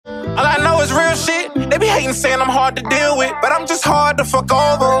All I know is real shit. They be hating saying I'm hard to deal with, but I'm just hard to fuck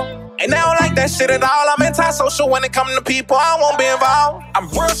over. And they don't like that shit at all. I'm anti-social when it comes to people, I won't be involved. I'm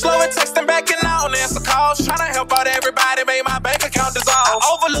real slow at texting back and I don't answer calls. Tryna help out everybody, make my bank account dissolve.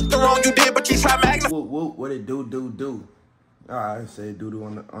 I overlooked the wrong you did, but you try magnify. What it do? I say doo-doo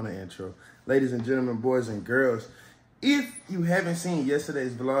on the intro. Ladies and gentlemen, boys and girls, if you haven't seen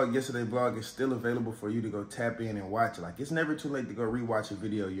yesterday's vlog is still available for you to go tap in and watch. Like, it's never too late to go rewatch a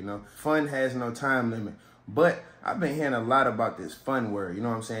video, you know. Fun has no time limit. But I've been hearing a lot about this fun word, you know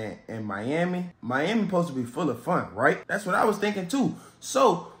what I'm saying? In Miami supposed to be full of fun, right? That's what I was thinking too.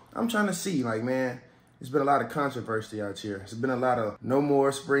 So I'm trying to see, like, man, there's been a lot of controversy out here. There's been a lot of no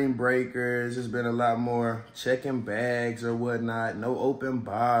more spring breakers. There's been a lot more checking bags or whatnot, no open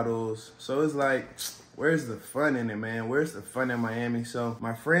bottles. So it's like, where's the fun in it, man? Where's the fun in Miami? So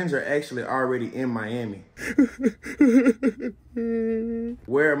my friends are actually already in Miami.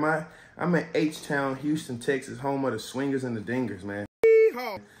 Where am I? I'm in H-Town, Houston, Texas, home of the swingers and the dingers, man.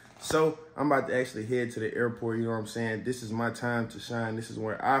 So I'm about to actually head to the airport, you know what I'm saying? This is my time to shine. This is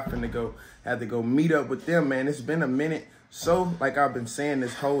where I finna go, have to go meet up with them, man. It's been a minute. So, like I've been saying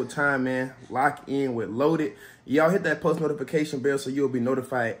this whole time, man, lock in with Loaded. Y'all hit that post notification bell so you'll be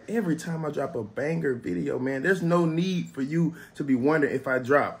notified every time I drop a banger video, man. There's no need for you to be wondering if I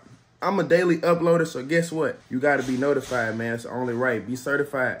drop. I'm a daily uploader, so guess what? You gotta be notified, man. It's only right. Be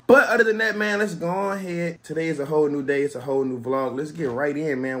certified. But other than that, man, let's go ahead. Today is a whole new day. It's a whole new vlog. Let's get right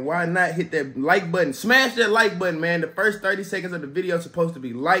in, man. Why not hit that like button? Smash that like button, man. The first 30 seconds of the video is supposed to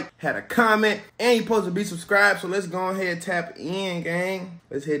be like, had a comment, and you're supposed to be subscribed. So let's go ahead, tap in, gang.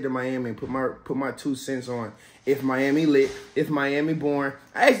 Let's head to Miami and put my 2 cents on. If Miami lit, if Miami born.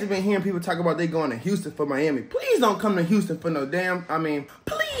 I actually been hearing people talk about they going to Houston for Miami. Please don't come to Houston for no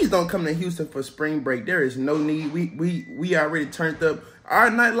please don't come to Houston for spring break. There is no need. We already turned up.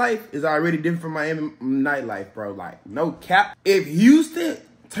 Our nightlife is already different from Miami nightlife, bro. Like, no cap. If Houston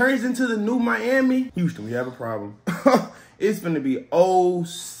turns into the new Miami, Houston, we have a problem. It's gonna be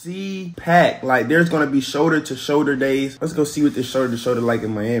OC packed. Like, there's gonna be shoulder to shoulder days. Let's go see what this shoulder to shoulder like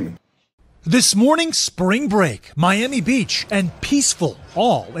in Miami. This morning, spring break, Miami Beach, and peaceful,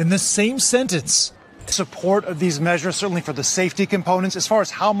 all in the same sentence. Support of these measures, certainly for the safety components. As far as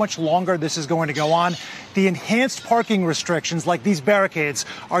how much longer this is going to go on, the enhanced parking restrictions, like these barricades,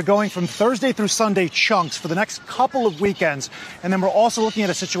 are going from Thursday through Sunday chunks for the next couple of weekends. And then we're also looking at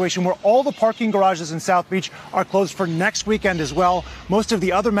a situation where all the parking garages in South Beach are closed for next weekend as well. Most of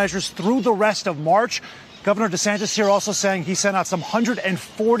the other measures through the rest of March. Governor DeSantis here also saying he sent out some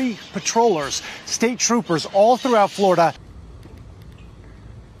 140 patrollers, state troopers all throughout Florida.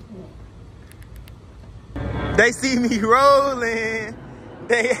 They see me rolling,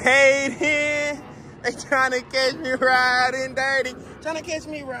 they hating, they trying to catch me riding dirty, trying to catch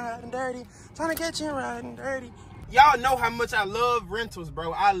me riding dirty, trying to catch me riding dirty. Y'all know how much I love rentals,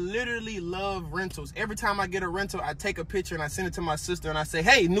 bro. I literally love rentals. Every time I get a rental, I take a picture and I send it to my sister and I say,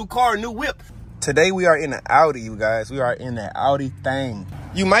 hey, new car, new whip. Today we are in an Audi, you guys. We are in the Audi thing.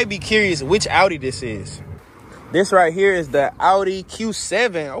 You might be curious which Audi this is. This right here is the Audi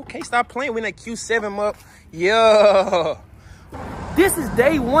Q7. Okay, stop playing with that Q7 up. Yeah. This is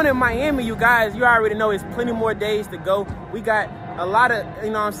day 1 in Miami, you guys. You already know it's plenty more days to go. We got a lot of, you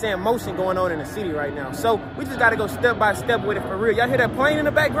know what I'm saying, motion going on in the city right now. So we just got to go step by step with it for real. Y'all hear that plane in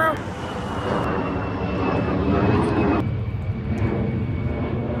the background?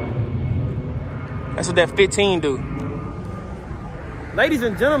 That's what that 15 do. Ladies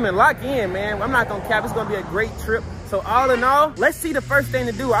and gentlemen, lock in, man. I'm not gonna cap, it's gonna be a great trip. So all in all, let's see the first thing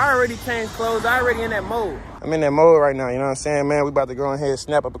to do. I already changed clothes, I already in that mode. I'm in that mode right now, you know what I'm saying, man? We about to go ahead and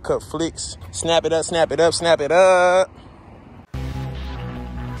snap up a couple flicks. Snap it up, snap it up, snap it up. Look,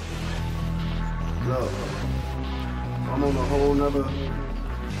 I'm on a whole nother,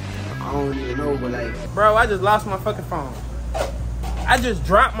 I don't even know, but like. Bro, I just lost my fucking phone. I just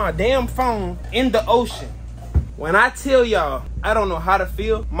dropped my damn phone in the ocean. When I tell y'all, I don't know how to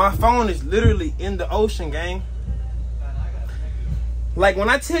feel. My phone is literally in the ocean, gang. Like, when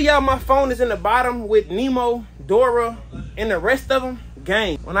I tell y'all my phone is in the bottom with Nemo, Dora, and the rest of them,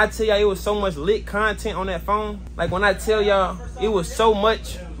 gang. When I tell y'all it was so much lit content on that phone. Like, when I tell y'all it was so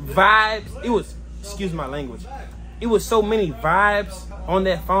much vibes. It was, excuse my language. It was so many vibes on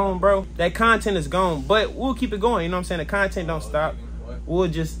that phone, bro. That content is gone, but we'll keep it going. You know what I'm saying? The content don't stop. We'll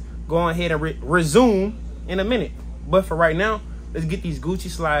just go ahead and resume in a minute. But for right now, let's get these Gucci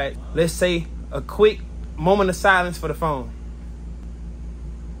slides. Let's say a quick moment of silence for the phone.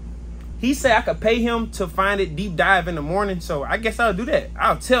 He said I could pay him to find it deep dive in the morning, so I guess I'll do that.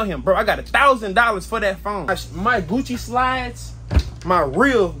 I'll tell him, bro, I got $1,000 for that phone. My Gucci slides my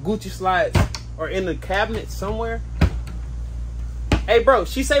real Gucci slides are in the cabinet somewhere. Hey, bro,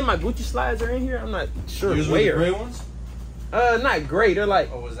 she say my Gucci slides are in here. I'm not sure These where. were the gray ones? Not gray.Ey're like.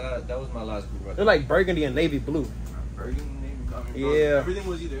 Oh, was that was my last group? Right? They're like burgundy and navy blue. Burgundy, navy blue. I mean, bro, Yeah. everything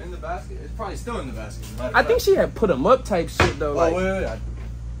was either in the basket. It's probably still in the basket. I think she had put them up type shit though. Oh, Like, wait.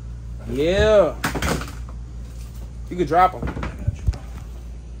 yeah. You could drop them.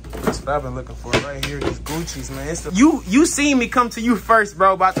 That's what I've been looking for right here. These Gucci's, man. It's the you seen me come to you first,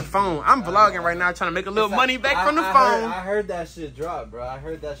 bro, about the phone. I'm vlogging right now, trying to make a little money back from the phone. I heard that shit drop, bro. I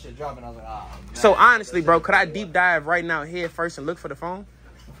heard that shit drop, and I was like, ah. Man, so honestly, bro, could I deep dive right now head first and look for the phone?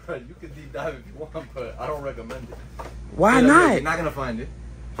 Bro, you can deep dive if you want, but I don't recommend it. Why You're not? not gonna find it.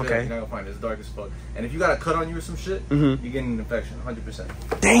 Okay. You're not gonna find it. It's dark as fuck. And if you got a cut on you or some shit, you're getting an infection,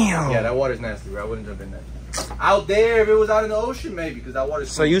 100%. Damn. Yeah, that water's nasty, bro. I wouldn't jump in there. Out there, if it was out in the ocean, maybe, because that water's.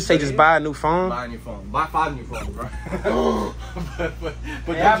 So you say just buy a new phone? Buy a new phone. Buy 5 new phones, bro. but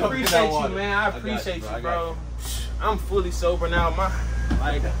Hey, I appreciate you, man. I appreciate you, bro. I'm fully sober now.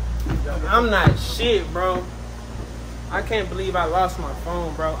 I'm not shit, bro. I can't believe I lost my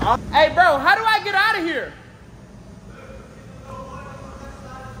phone, bro. Hey, bro, how do I get out of here?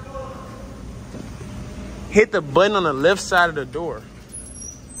 Hit the button on the left side of the door.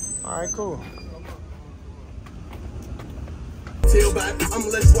 All right, cool. I'ma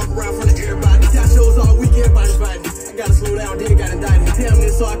let you walk around from everybody. Got shows all week, everybody's fighting. I gotta slow down, then got indicted. Tell me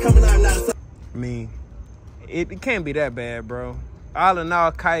this, so I coming out not a. I mean, it can't be that bad, bro. All in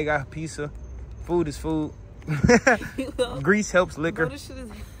all, Katy got pizza. Food is food. Grease helps liquor.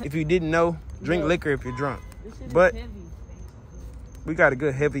 If you didn't know, drink liquor if you're drunk. But we got a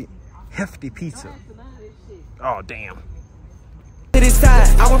good hefty pizza. Oh, damn.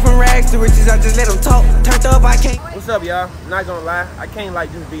 I went from rags to riches, I just let them talk. Turned up, I can't. What's up, y'all? Not gonna lie, I can't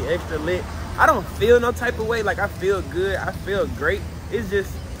like just be extra lit. I don't feel no type of way. Like, I feel good, I feel great. It's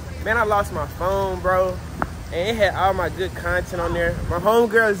just, man, I lost my phone, bro. And it had all my good content on there. My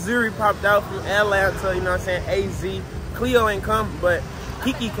homegirl Zuri popped out from Atlanta, you know what I'm saying? AZ. Cleo ain't come, but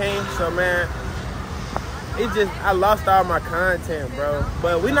Kiki came, so man, it just, I lost all my content, bro.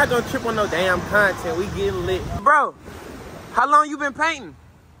 But we not gonna trip on no damn content. We getting lit. Bro, how long you been painting?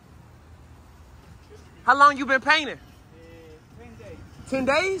 How long you been painting? 10 days. 10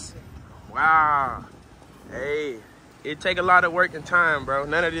 days? Wow. Hey, it take a lot of work and time, bro.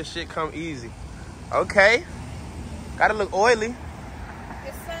 None of this shit come easy. Okay. Gotta look oily.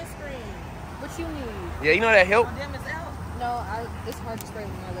 It's sunscreen. What you need? Yeah, you know that help? Them is out. No, it's hard to spray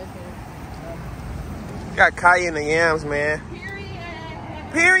when I live here. Got Katy in the yams, man.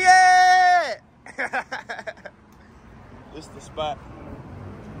 Period. Period! This the spot.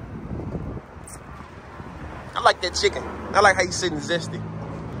 I like that chicken. I like how you sitting zesty.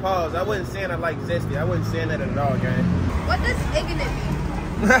 Pause. I wasn't saying I like zesty. I wasn't saying that at all, gang. What does ignorant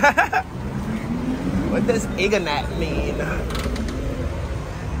mean? What does ignorant mean?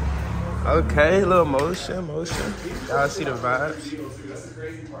 Okay, a little motion. Y'all see the vibes?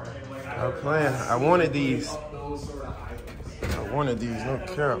 I'm playing. I wanted these. No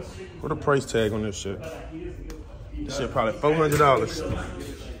cap. What a price tag on this shit? This shit probably $400.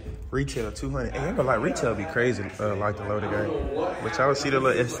 Retail $200. Hey, I ain't gonna lie, retail be crazy like the loader game. But y'all see the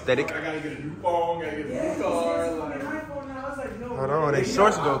little aesthetic. Hold on, they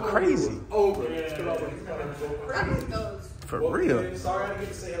shorts go crazy. For real.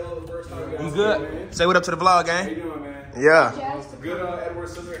 You good? Say what up to the vlog, gang. How you doing, man? Yeah. Good Edward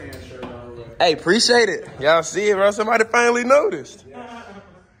Scissorhands shirt, by the way. Hey, appreciate it. Y'all see it, bro? Somebody finally noticed.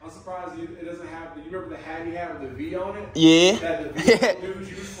 I'm surprised it doesn't have. You remember the hat you had with the V on it? Yeah. That the V dudes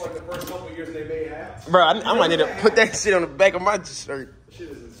used for like the first couple of years they made hats. Bro, I might need to put that shit on the back of my shirt. Shit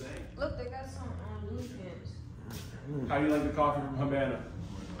is insane. Look, they got some blue pants. How do you like the coffee from Havana?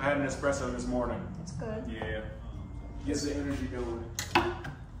 I had an espresso this morning. It's good. Yeah. Gets the energy going.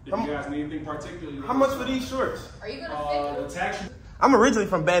 If you guys need anything particular, How much for these shorts? Are you gonna fit the tax. I'm originally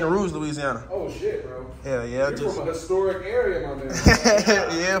from Baton Rouge, Louisiana. Oh shit, bro. Hell yeah, You're from a historic area, my man.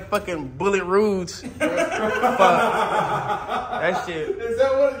 yeah, fucking Bullet Rouge. Fuck. That shit. Is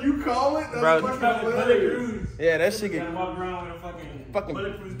that what you call it? That's Bro. fucking hilarious. Yeah, that shit get Walk around with a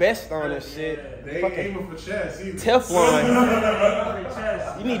fucking vest on and shit. They ain't aiming for chest either. Teflon.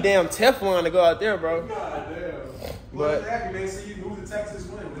 You need damn Teflon to go out there, bro. God damn. But Happy, man. So you moved to Texas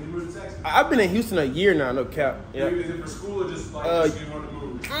when? When you moved to Texas? I've been in Houston a year now, no cap. Yeah. Is it for school or just like just you want to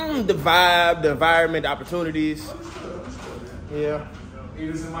move? The vibe, the environment, the opportunities. Yeah.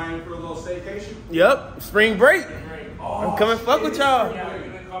 You just in Miami for a little staycation? Yep. Spring break. Oh, I'm coming fuck with y'all. Yeah,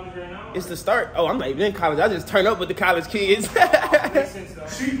 you in college right now? It's the start. Oh, I'm not even in college. I just turn up with the college kids.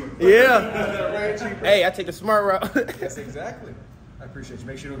 Cheaper. Yeah. Hey, I take the smart route. Yes, exactly. appreciate you.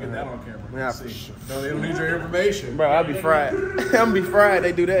 Make sure you don't get that on camera. Yeah, for sure. No, they don't need your information. Bro, I'll be fried. I'm gonna be fried.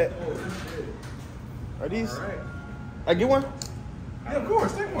 They do that. Are these? All right. I get one? Yeah, of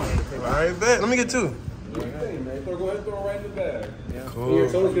course. Take one. All right, bet. Let me get two. Hey, man. Go ahead and throw it right in the bag. Yeah. Cool. Your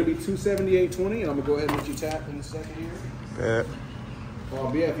total's going to be $278.20, and I'm going to go ahead and let you tap in a second here. Bet.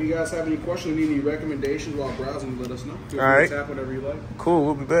 Yeah, if you guys have any questions, need any recommendations while browsing, let us know. Feel All right. Tap whatever you like. Cool,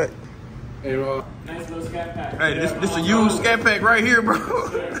 we'll be back. Hey, nice little scat pack. Hey, this a used scat pack right here, bro.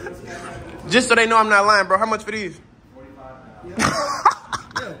 Just so they know I'm not lying, bro. How much for these? And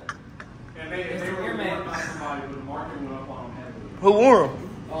they were made by somebody, but the market went up on them heavily. Who wore them?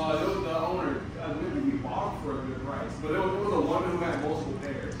 It was the owner. We bought them for a good price, but it was a woman who had multiple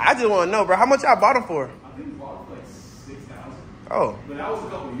pairs. I just want to know, bro. How much y'all bought them for? I think we bought them for like $6,000. Oh. But that was a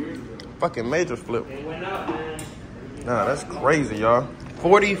couple years ago. Fucking major flip. It went up, man. Nah, that's crazy, y'all.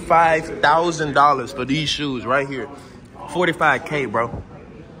 $45,000 for these shoes right here. 45K, bro.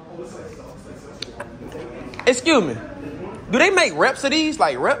 Excuse me. Do they make reps of these?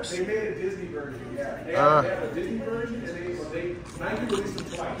 Like reps? They made a Disney version, yeah. They have a Disney version, and they Nike released them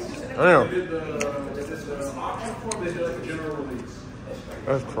twice. Damn. They did the option form, they did like a general release.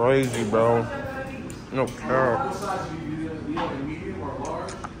 That's crazy, bro. No cap. What size do you have? A medium or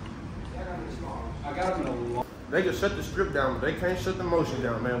large? I got them in a large. They can shut the strip down, but they can't shut the motion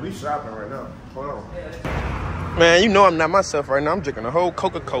down, man. We shopping right now. Hold on. Man, you know I'm not myself right now. I'm drinking a whole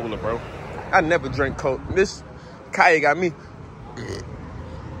Coca-Cola, bro. I never drink Coke. This Katy got me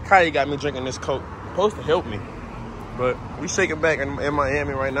drinking this Coke. Supposed to help me. But we shaking back in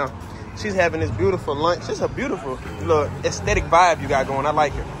Miami right now. She's having this beautiful lunch. It's a beautiful little aesthetic vibe you got going. I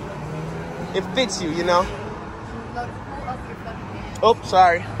like it. It fits you, you know? Oh,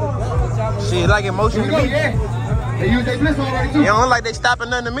 sorry. She like emotion to me. You don't look like they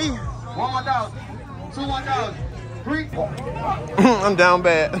stopping nothing to me. 1,000, 2,000, 3. I'm down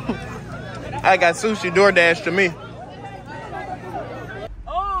bad. I got sushi DoorDash to me.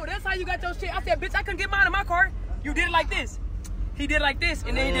 Oh, that's how you got your shit. I said, bitch, I couldn't get mine in my car. You did it like this. He did like this,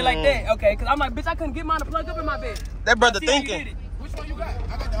 and then he did like that. Okay, because I'm like, bitch, I couldn't get mine to plug up in my bed. That brother thinking. Which one you got?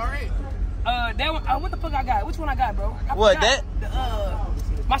 I got the R8. That one. What the fuck I got? Which one I got, bro? What, that?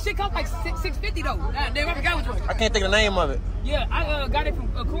 My shit cost like $650 though. Damn, I forgot which one. I can't think of the name of it. Yeah, I got it from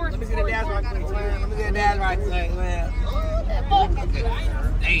Coors. Let me see the dash right quick. Let me get a dash right quick, man.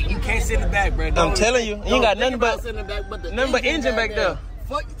 Hey, you can't sit in the back, bro. I'm telling you, you ain't got nothing but engine back there.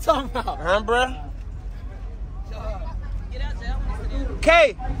 Fuck you talking about? Huh, bro?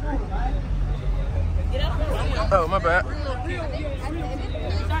 K. Oh, my bad.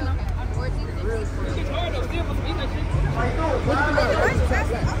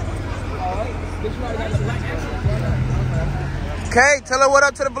 K, tell her what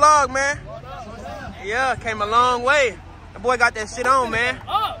up to the vlog, man. Yeah, came a long way. That boy got that shit on, man.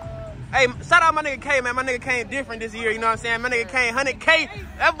 Hey, shout out my nigga K, man. My nigga came different this year, you know what I'm saying? My nigga came 100K.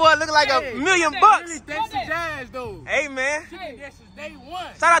 That boy look like $1 million bucks. That's the jazz, though. Hey, man. That's day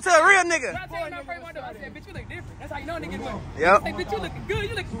one. Shout out to a real nigga. I said, bitch, you look different. That's how you know niggas look. Yep. I said, bitch, you looking good.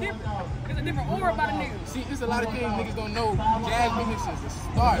 You looking different. There's a different aura about a nigga. See, there's a lot of things niggas don't know. Jazz businesses, it's a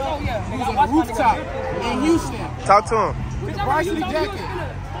start. Oh, yeah. He was on the rooftop in Houston. Talk to him. With the varsity jacket.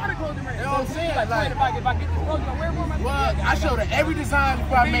 You know what I'm saying? Like, if I get this clothes, I wear more. well, I showed her every design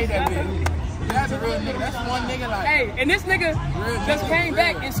before I made that bitch. That's a real nigga. That's one nigga like. Hey, and this nigga just came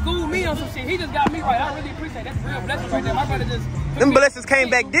back and schooled me on some shit. He just got me right. I really appreciate that. That's a real blessing right there. My brother just. Them blessings came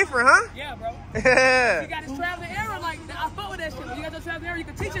back different, huh? Yeah, bro. Yeah. He got his traveling error like I fuck with that shit. You got your traveling error, you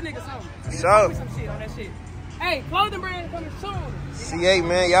can teach a nigga something. For sure. Some shit on that shit. Hey, clothing brand coming soon. C8,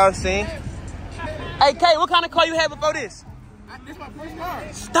 man. Y'all seen? Hey, K, what kind of car you had before this? This my first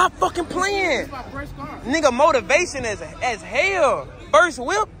car. Stop fucking playing. This my first car. Nigga, motivation as hell. First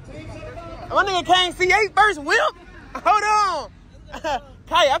whip. My nigga came C8 first whip. Hold on.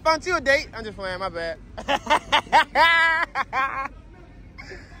 Kai, I found you a date. I'm just playing, my bad.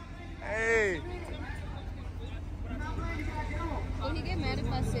 Hey. Will he get mad if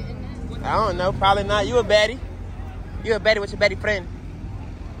I sit in that? I don't know. Probably not. You a baddie. You a baddie with your baddie friend.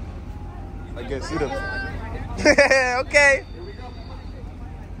 I guess you the. Okay.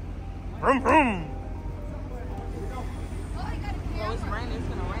 Vroom, vroom.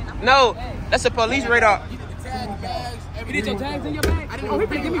 No, that's a police radar. You did your tags in your bag? I didn't he even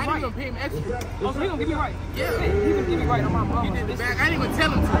finna give me right. pay him extra. Oh, so he gonna give me right? Yeah. He gonna give me right on my mama. He did the bag. I didn't even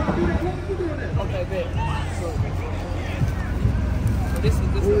tell him to. Okay, bet. So this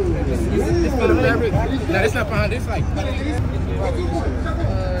is for the fabric. No, it's not behind. It's like. He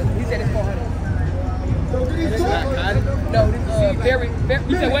said it's 400. No, this very.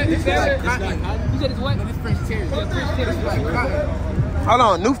 You said what? It's very. You said it's what? No, this French Terry. French Terry. It's like cotton. Hold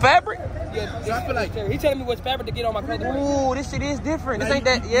on, new fabric? Yeah, so I feel like he telling me what fabric to get on my clothing. Ooh, this shit is different. This ain't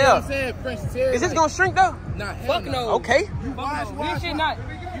that, You know yeah. what I'm saying? Fresh material. Is this gonna shrink though? Nah, Fuck no. Okay. This shit not.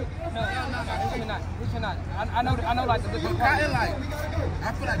 No, this shit not. This shit not. I know like the different Cotton, like,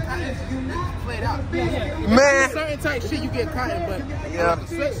 I feel like cotton is played out. Man. Certain type shit you get cotton, but yeah.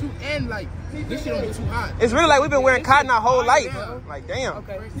 Sweatsuit and like, this shit don't get too hot. It's really like we've been wearing cotton our whole life. Like, damn.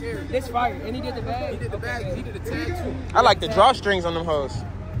 Okay. This fire. And he did the bag. He did the bag, he did the tag too. I like the drawstrings on them hoes.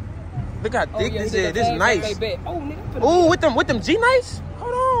 Look how thick this is. This is nice. Oh, nigga. Ooh, with them G nights?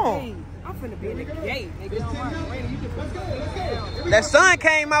 Hold on. Hey, I'm finna be in the gate, nigga. That sun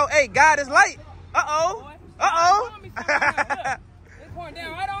came out. Hey, God is light. Uh-oh. Uh-oh. It's pouring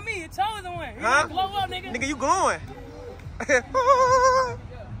down right on me. Your toes on one. You Huh? blow up, nigga. Nigga, you going?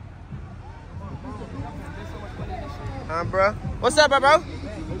 Bro. What's up, bro?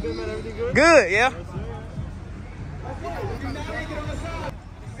 Good, yeah.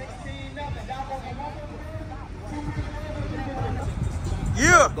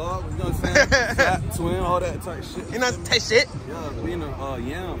 Yeah. Dog, you know what I'm saying? Fat, twin, all that type shit. You know what type shit? Yeah, being a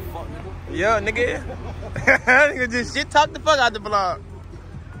yeah, fuck nigga. Yeah, nigga. Nigga just shit talk the fuck out the vlog.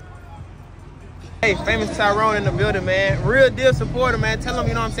 Hey, famous Tyrone in the building, man. Real deal supporter, man. Tell them,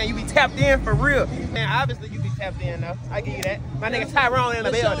 you know what I'm saying, you be tapped in for real. Man, obviously you be tapped in, though. I give you that. My nigga Tyrone in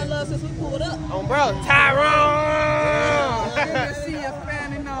the building. Love since we pulled up. Oh, bro, Tyrone! I see a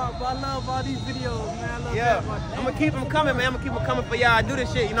fan and all, but I love all these videos, man. I love yeah, I'm gonna keep them coming, man. I'm gonna keep them coming for y'all. I do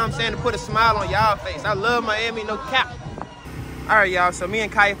this shit, you know what I'm saying, to put a smile on y'all face. I love Miami, no cap. All right, y'all, so me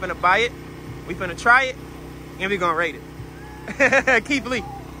and Kaya finna buy it. We finna try it, and we gonna rate it. Keith Lee.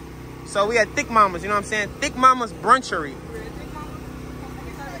 So we at Thick Mama's, you know what I'm saying? Thick Mama's Brunchery.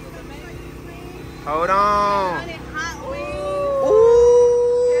 Hold on.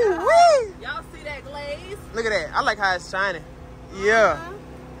 Ooh, wee. Y'all see that glaze? Look at that. I like how it's shining. Yeah.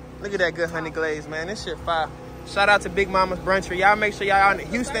 Look at that good honey glaze, man. This shit fire. Shout out to Big Mama's Brunchery. Y'all make sure y'all out in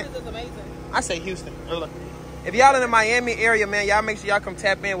Houston. This is amazing. I say Houston. Look. If y'all in the Miami area, man, y'all make sure y'all come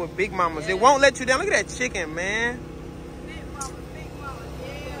tap in with Big Mama's. It won't let you down. Look at that chicken, man.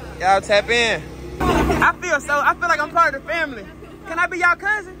 Y'all tap in. I feel like I'm part of the family. Can I be y'all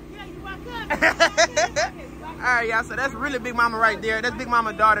cousin? Yeah, you my cousin. All right, y'all. So that's really Big Mama right there. That's Big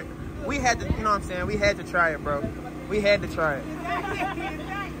Mama's daughter. We had to, you know what I'm saying? We had to try it, bro. We had to try it.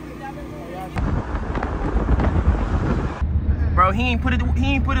 Bro, he ain't put it.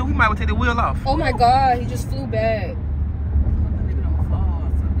 We might well take the wheel off. Oh my God, he just flew back.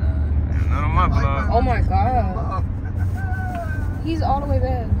 None of my vlog. Oh my God. He's all the way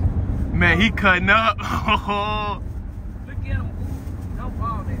back. Man, he cutting up. Look at him. Don't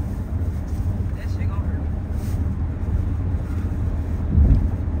fall, man. That shit gonna hurt.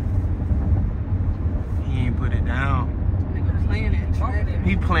 He ain't put it down. Nigga playing in traffic.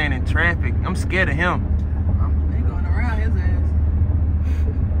 He playing in traffic. I'm scared of him. They going around his ass.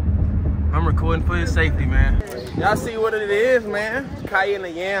 I'm recording for his safety, man. Y'all see what it is, man? Kaya and the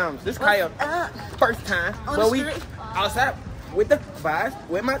Yams. This Kaya first time. But we outside with the vibes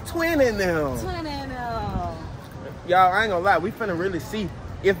with my twin in them. Y'all, I ain't gonna lie, we finna really see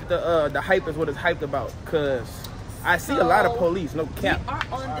if the hype is what it's hyped about. Cause I see a lot of police, no cap. We are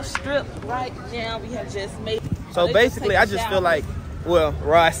on the strip right now. We have just made. So basically, I just feel like, well,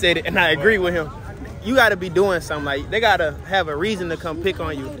 Rod said it, and I agree with him. You gotta be doing something. Like, they gotta have a reason to come pick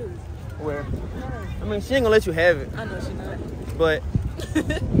on you. Where, I mean, she ain't gonna let you have it. I know she not. But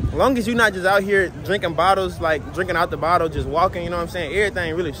as long as you're not just out here drinking bottles, like drinking out the bottle, just walking, you know what I'm saying?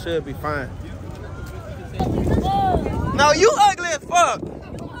 Everything really should be fine. No, you ugly as fuck.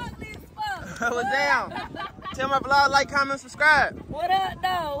 What's down? Tell my vlog, like, comment, subscribe. What up,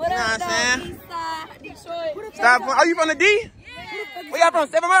 though? What up, though? Eastside, Detroit. Stop. Are you from the D? Yeah. Where y'all from?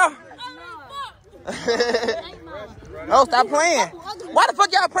 7 Mile? Oh, stop playing. Why the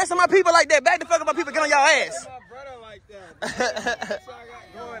fuck y'all pressing my people like that? Back the fuck up my people, get on y'all ass.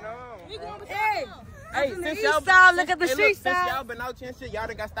 Hey, since y'all look at the street since y'all been out here and shit, y'all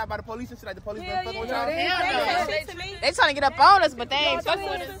done got stopped by the police and shit, like the police been fucking with y'all. They trying to get up on us, but they ain't fucking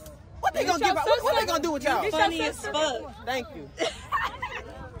with us. What they gonna what they gonna do with y'all? Funny as fuck. Thank you.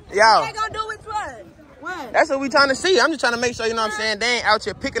 Y'all. What they gonna do with what? What? That's what we trying to see. I'm just trying to make sure, you know what I'm saying, they ain't out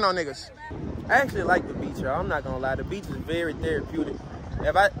here picking on niggas. I actually like the beach, y'all. I'm not gonna lie. The beach is very therapeutic.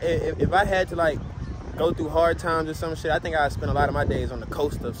 If I had to, like, go through hard times or some shit, I think I'd spend a lot of my days on the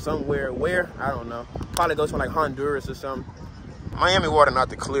coast of somewhere. Where? I don't know. Probably go to like Honduras or something. Miami water not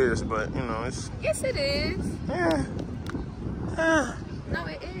the clearest, but you know, it's... Yes, it is. Yeah. No,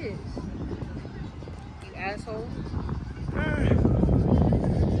 it is. You asshole.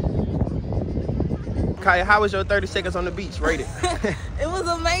 Kaya, how was your 30 seconds on the beach? Rate it. It was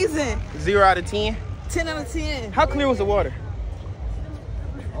amazing. 0 out of 10? 10 out of 10. How clear was the water?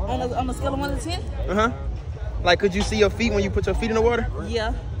 On a scale of 1 to 10? Uh-huh. Like, could you see your feet when you put your feet in the water?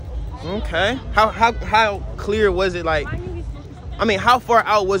 Yeah. Okay. How clear was it? Like, I mean, how far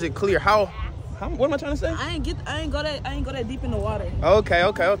out was it clear? What am I trying to say? I ain't go that deep in the water. Okay.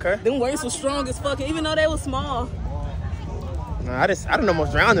 Them waves were strong as fuck, even though they were small. No, I don't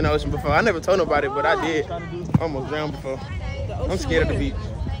almost drowned in the ocean before. I never told nobody, but I did. Almost drowned before. I'm scared of the beach.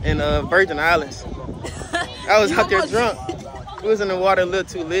 In Virgin Islands. I was out there drunk. We was in the water a little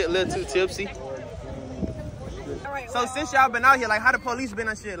too lit, a little too tipsy. So since y'all been out here, like, how the police been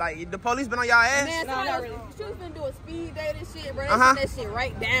on shit? Like, the police been on y'all ass? Man, no, not really. She was been doing speed dating shit, bro. They Uh-huh. sent that shit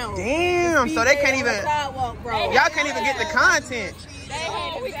right down. Damn, so they can't even, y'all can't even get the content.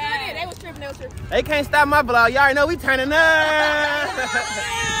 They was tripping. They can't stop my vlog. Y'all already know we turning up. You know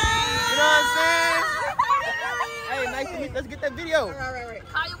what I'm saying? Hey, nice to meet you. Let's get that video. Right.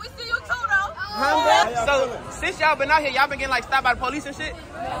 Kaya, we see you too, though. So, since y'all been out here, y'all been getting, like, stopped by the police and shit?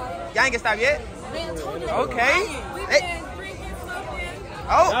 Y'all ain't get stopped yet? Okay. Hey.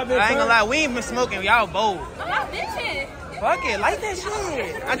 Oh, I ain't gonna lie, we ain't been smoking. Y'all bold. Fuck it, like that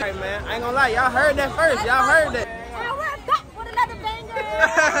shit. Okay, man, I ain't gonna lie. Y'all heard that first. Y'all heard that. We're back with another banger.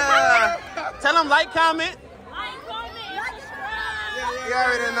 Tell them like, comment. You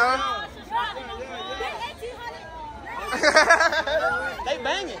already know. They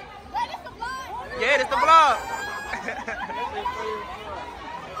banging. Yeah, this the vlog.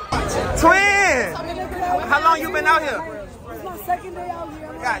 Twin! How long you been out here? It's my second day out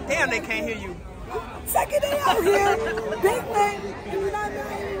here. God damn, they can't hear you. Second day out here. Big man, you're not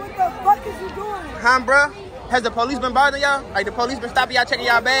knowing what the fuck is you doing? Huh, bruh? Has the police been bothering y'all? Like, the police been stopping y'all, checking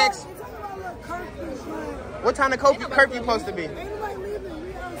y'all bags? What time the curfew supposed to be? Ain't nobody leaving.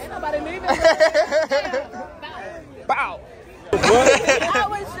 Ain't nobody leaving. Bow. I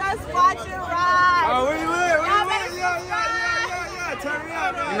was just watching Ride. Oh, where you at?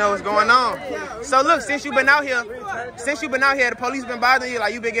 You know what's going on. So look, since you've been out here, the police been bothering you,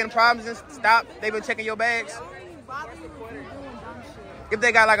 like you been getting problems and stuff. They been checking your bags. If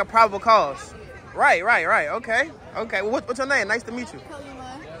they got like a probable cause. Right. Okay. Well, what's your name? Nice to meet you.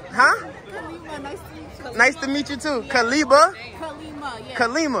 Kalima. Huh? Kalima, nice to meet you. Nice to meet you too. Kalima. Kalima, yeah.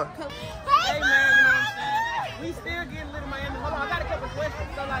 Kalima. Hey, man, you know what I'm saying? We still getting lit in Miami. Hold on, I got a couple questions.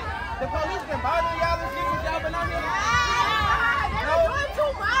 So like, the police been bothering y'all and shit since y'all been out here? They been doing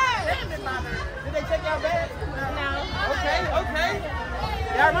too much. They been bothering. Did they check y'all bags? No. Okay.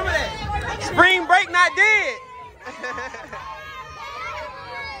 Y'all remember that? Spring break not dead.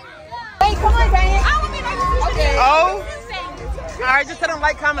 Hey, come on, Dang. I want to be nice to you. Okay. Oh. All right, just tell them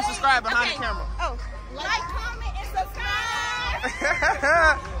like, comment, subscribe behind the camera. Oh. Like, comment, and subscribe.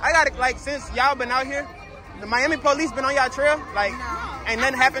 I got it. Like, since y'all been out here, the Miami police been on y'all trail. Like, ain't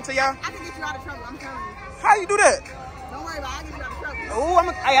nothing happened to y'all. I can get you out of trouble. I'm telling you. How you do that? Don't worry about it. I'll get you out of trouble.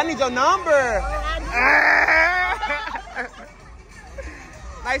 Oh, hey, I need your number.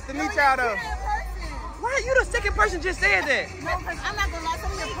 Nice to meet y'all though. Why you the second person just said that? No, because I'm not gonna lie.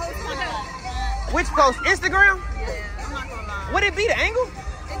 Some of your posts kind of like. Which post? Instagram? Yeah, I'm not gonna lie. Would it be the angle? It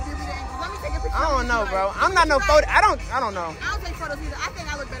could be the angle. Let me take a picture. I don't know, bro. I'm not no photo. I don't know. I don't take photos either. I think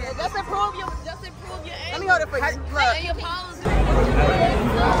I look better. Just improve your Let me hold it for you. Look. and your pose.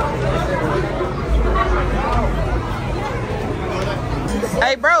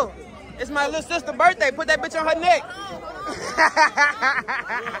 Hey, bro. It's my little sister's birthday. Put that bitch on her neck.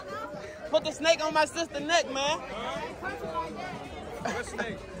 Put the snake on my sister's neck, man. What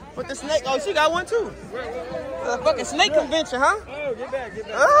snake? Put the snake. Oh, she got one too. The fucking snake convention, huh? Oh, get back. I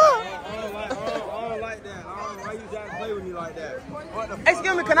don't like that. Why you trying to play with me like that?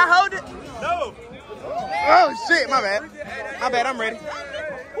 Excuse me, can I hold it? No. Oh shit, my bad. I'm ready.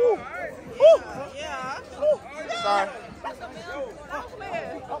 Woo. Woo. Woo. Sorry.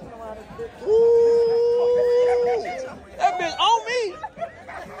 Ooh, that bitch on me.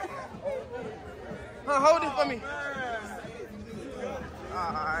 Hold it for me.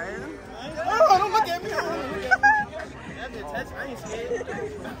 Alright. Oh, don't look at me. That bitch touch. I ain't scared.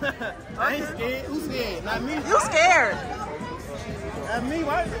 I ain't scared. Who's scared? Not me. You scared? Not me.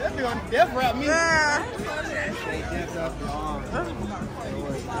 Why? That bitch on death rap me. Yeah.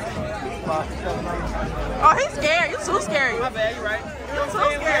 Oh, he's scared. You too scary. My bad, you right. You too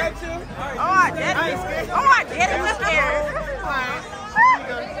scared. Oh, I get it. He's scared.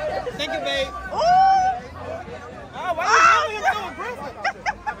 Thank you, babe. Ooh. Oh, why you so aggressive?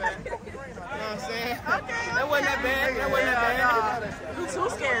 My bad. You know what I'm saying? Okay. That wasn't that bad. You too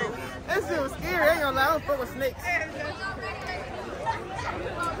scary. That shit was scary. I ain't gonna lie. I don't fuck with snakes.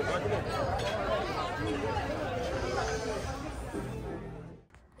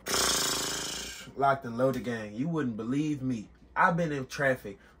 Locked and Loaded gang, you wouldn't believe me. I've been in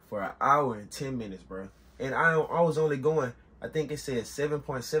traffic for an hour and 10 minutes, bro. And I was only going, I think it said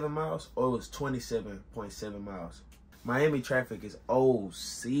 7.7 miles or it was 27.7 miles. Miami traffic is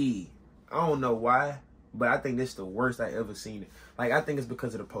OC. I don't know why, but I think this is the worst I ever seen it. Like, I think it's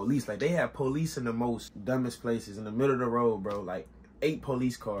because of the police. Like, they have police in the most dumbest places in the middle of the road, bro. Like, 8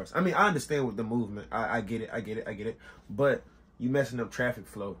 police cars. I mean, I understand with the movement. I get it. But you messing up traffic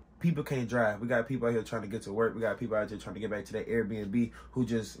flow. People can't drive. We got people out here trying to get to work. We got people out here trying to get back to that Airbnb who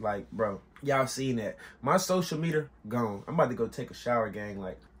just like, bro, y'all seen that. My social meter gone. I'm about to go take a shower, gang.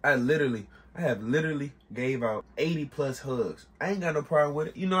 Like, I have literally gave out 80 plus hugs. I ain't got no problem with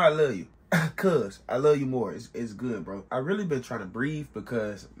it. You know I love you. Cuz, I love you more. It's good, bro. I really been trying to breathe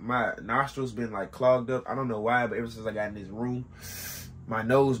because my nostrils been like clogged up. I don't know why, but ever since I got in this room, my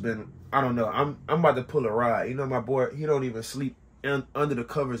nose been, I don't know. I'm about to pull a ride. You know, my boy, he don't even sleep under the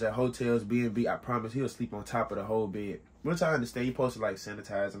covers at hotels, B&B. I promise he'll sleep on top of the whole bed. Which I understand. You supposed to like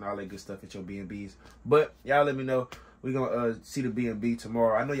sanitize and all that good stuff at your B&Bs. But y'all let me know. We're going to see the B&B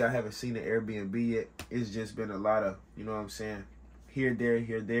tomorrow. I know y'all haven't seen the Airbnb yet. It's just been a lot of, you know what I'm saying, here,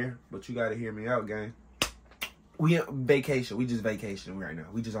 there. But you got to hear me out, gang. We on vacation. We just vacationing right now.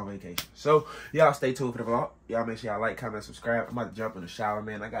 We just on vacation. So, y'all stay tuned for the vlog. Y'all make sure y'all like, comment, subscribe. I'm about to jump in the shower,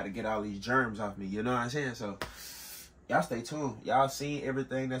 man. I got to get all these germs off me. You know what I'm saying? So, y'all stay tuned. Y'all seen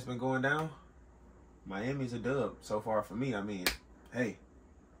everything that's been going down? Miami's a dub so far for me. I mean, hey,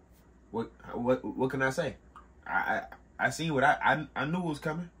 what can I say? I see what I knew it was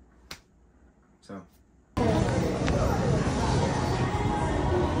coming. So I'd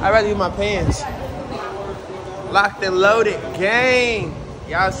rather use my pants. Locked and Loaded gang.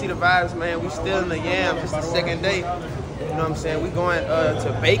 Y'all see the vibes, man. We still in the yams. It's the second day. You know what I'm saying? We going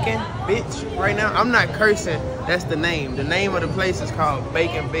to Bacon Bitch right now. I'm not cursing. That's the name. The name of the place is called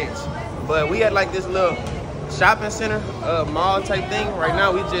Bacon Bitch. But we at like this little shopping center, mall type thing. Right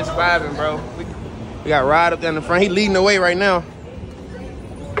now we just vibing, bro. We got Rod up there in the front. He leading the way right now.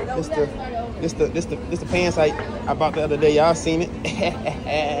 This the pants I bought the other day. Y'all seen it.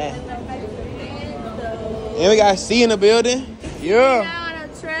 And we got C in the building. Yeah.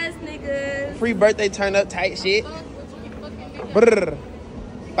 Free birthday turn up tight shit. Brrr.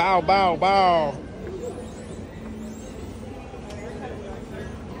 Bow, bow, bow.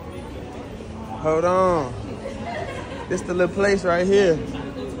 Hold on. This the little place right here.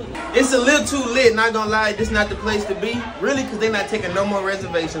 It's a little too lit, not gonna lie. This not the place to be. Really, because they're not taking no more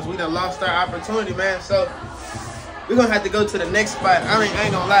reservations. We done lost our opportunity, man. So, we're gonna have to go to the next spot. I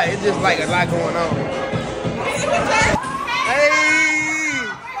ain't gonna lie. It's just like a lot going on. Hey!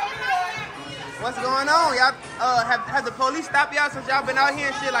 What's going on? Y'all have the police stop y'all since y'all been out here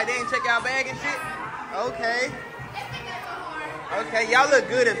and shit? Like they ain't check y'all bag and shit? Okay. Okay, y'all look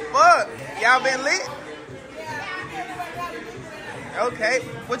good as fuck. Y'all been lit? Okay,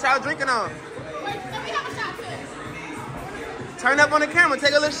 what y'all drinking on? Turn up on the camera,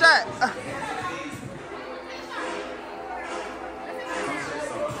 take a little shot.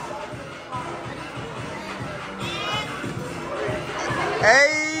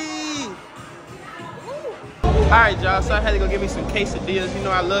 Hey! Alright, y'all, so I had to go get me some quesadillas. You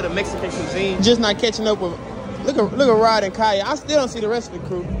know I love the Mexican cuisine. Just not catching up with, look at Rod and Kaya. I still don't see the rest of the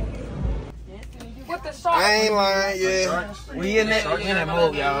crew. I ain't lying, yeah. We in that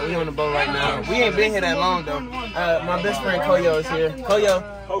mode, y'all. We on the boat right now. We ain't been here that long, though. My best friend, Koyo, is here. Koyo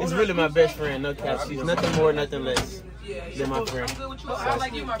is really my best friend, no cap. She's nothing more, nothing less than my friend. So,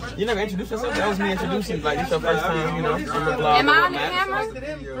 you never introduced yourself? That was me introducing you. Like, this your first time, you know, on the vlog. Am I on the camera?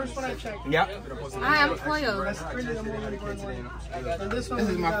 Yep. I am Koyo. This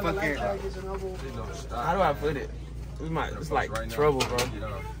is my fucking... How do I put it? It's like trouble, bro.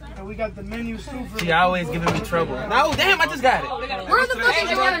 And we got the menus too. She always giving me trouble. No, damn, I just got it. Where the fuck is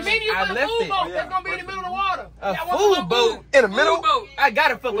your menu? I left it. That's gonna be in the middle of the water. A food boat in the middle? I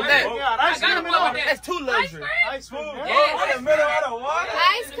gotta fuck with that. I gotta fuck with that. That's too luxury. Ice cream? Yeah. In the middle of the water?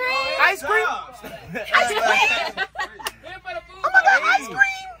 Ice cream? Ice cream? Oh my God, ice cream!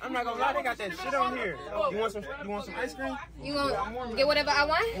 I'm not gonna lie, they got that shit on here. You want some ice cream? You want get whatever I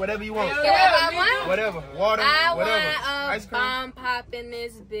want? Whatever you want. Get whatever I want? Whatever. Water, I whatever. want Ice cream. bomb pop in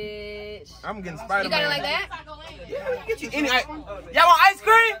this bitch. I'm getting Spider-Man. You got it like that? Yeah, we can get you any ice. Y'all want ice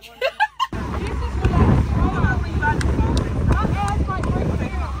cream?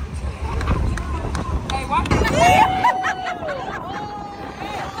 Hey, watch this.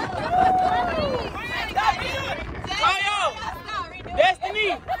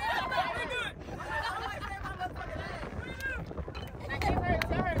 Destiny!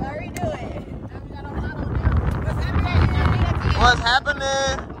 What's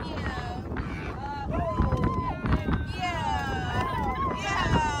happening?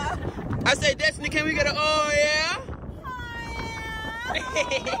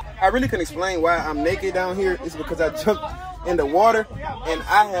 I really couldn't explain why I'm naked down here. It's because I jumped in the water and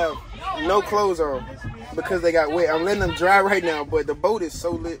I have no clothes on because they got wet. I'm letting them dry right now, but the boat is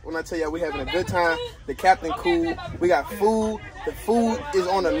so lit. When I tell y'all, we having a good time. The captain cool. We got food. The food is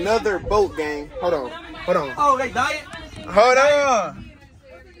on another boat, gang. Hold on. Oh, they diet? Hold on.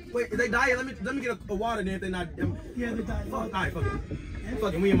 Wait, if they diet, let me get a water then if they not. Yeah, they diet. All right, fuck it.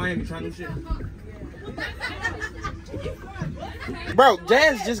 Fucking we in Miami trying new shit. Bro,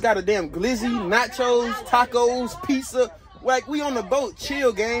 Jazz just got a damn glizzy, nachos, tacos, pizza. Like, we on the boat,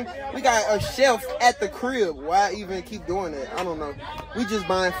 chill, gang. We got a chef at the crib. Why even keep doing that? I don't know. We just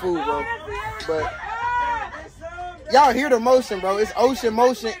buying food, bro. But y'all hear the motion, bro. It's ocean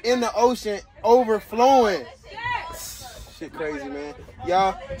motion in the ocean, overflowing. Shit crazy, man.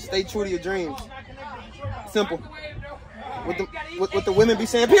 Y'all stay true to your dreams. Simple. What the women be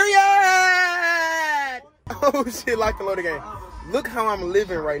saying, period! Oh shit, like the loader gang. Look how I'm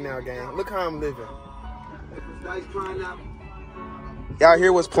living right now, gang. Look how I'm living. Y'all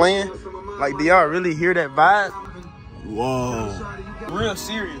hear what's playing? Like, do y'all really hear that vibe? Whoa. Real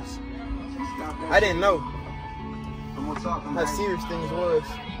serious. I didn't know how serious things was.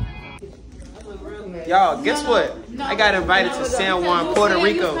 Y'all, guess what? I got invited to San Juan, Puerto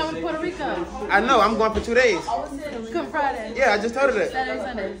Rico. I know, I'm going for 2 days. Come Friday. Yeah, I just told her that. Saturday,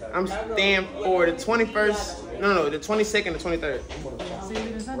 Sunday. I'm staying for the 21st, no, the 22nd, the 23rd. So you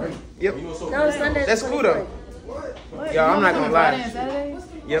leaving Sunday? Yep. No, Sunday. That's cool though. Y'all, I'm not gonna Friday lie. and Saturday?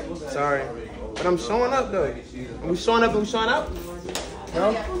 Yep, sorry. But I'm showing up though. Are we showing up and we showing up?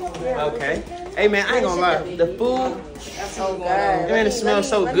 No? Okay. Hey man, I ain't gonna lie. The food, So good. man, it smells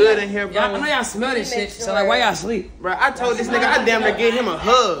so good in here, bro. I know y'all smell this shit, so like, why y'all sleep? Bro, I told this nigga I damn near gave him a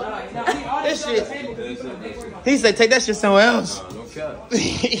hug. This shit. He said, take that shit somewhere else.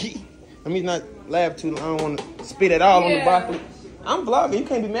 Let me not laugh too long. I don't want to spit it all on the broccoli. I'm vlogging. You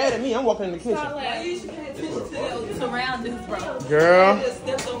can't be mad at me. I'm walking in the kitchen. Surroundings, bro. Girl,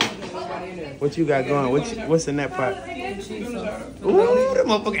 what you got going? What's in that pot? Ooh, that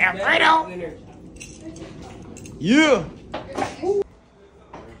motherfucker Alfredo. Yeah.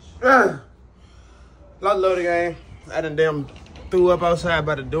 Loaded game. I done damn threw up outside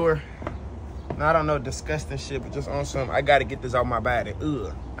by the door. Now, I don't know, disgusting shit, but just on some, I gotta get this out my body.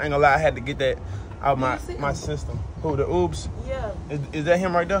 Ugh. I ain't gonna lie, I had to get that out my system. Who, the oops? Yeah. Is that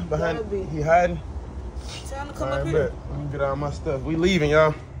him right there? Behind? He hiding? Tell him to come All up right, here. bet. Let me get all my stuff. We leaving,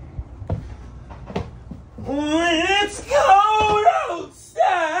 y'all. When it's cold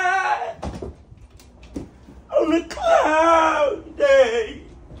outside on a cloudy day.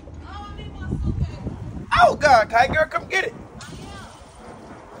 Oh God, Katy girl, come get it.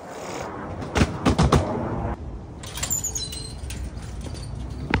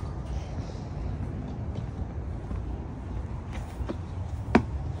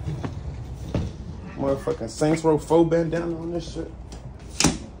 Motherfucking Saints Row 4 bandana on this shit.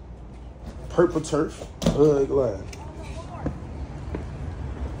 Purple turf. Glad.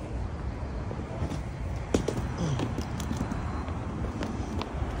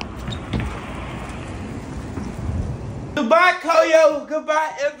 Goodbye, Koyo.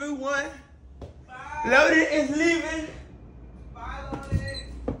 Goodbye, everyone. Bye. Loaded is leaving. Bye, Loaded.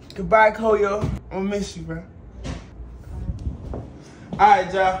 Goodbye, Koyo. I'm gonna miss you, bro. All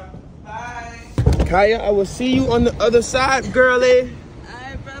right, y'all. Bye. Kaya, I will see you on the other side, girlie. All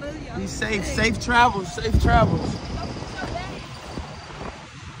right, brother. Be safe. Safe travels. Safe travels. Don't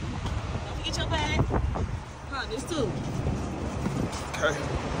forget your bag. Huh, this too. Okay.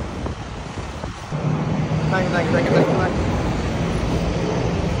 Thank you.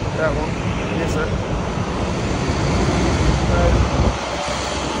 That one. Yes, sir.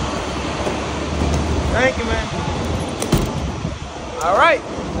 Thank you, man. All right.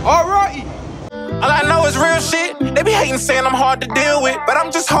 All I know is real shit. They be hating saying I'm hard to deal with, but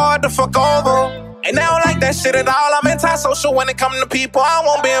I'm just hard to fuck over. And they don't like that shit at all. I'm antisocial when it comes to people. I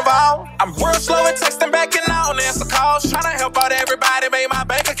won't be involved.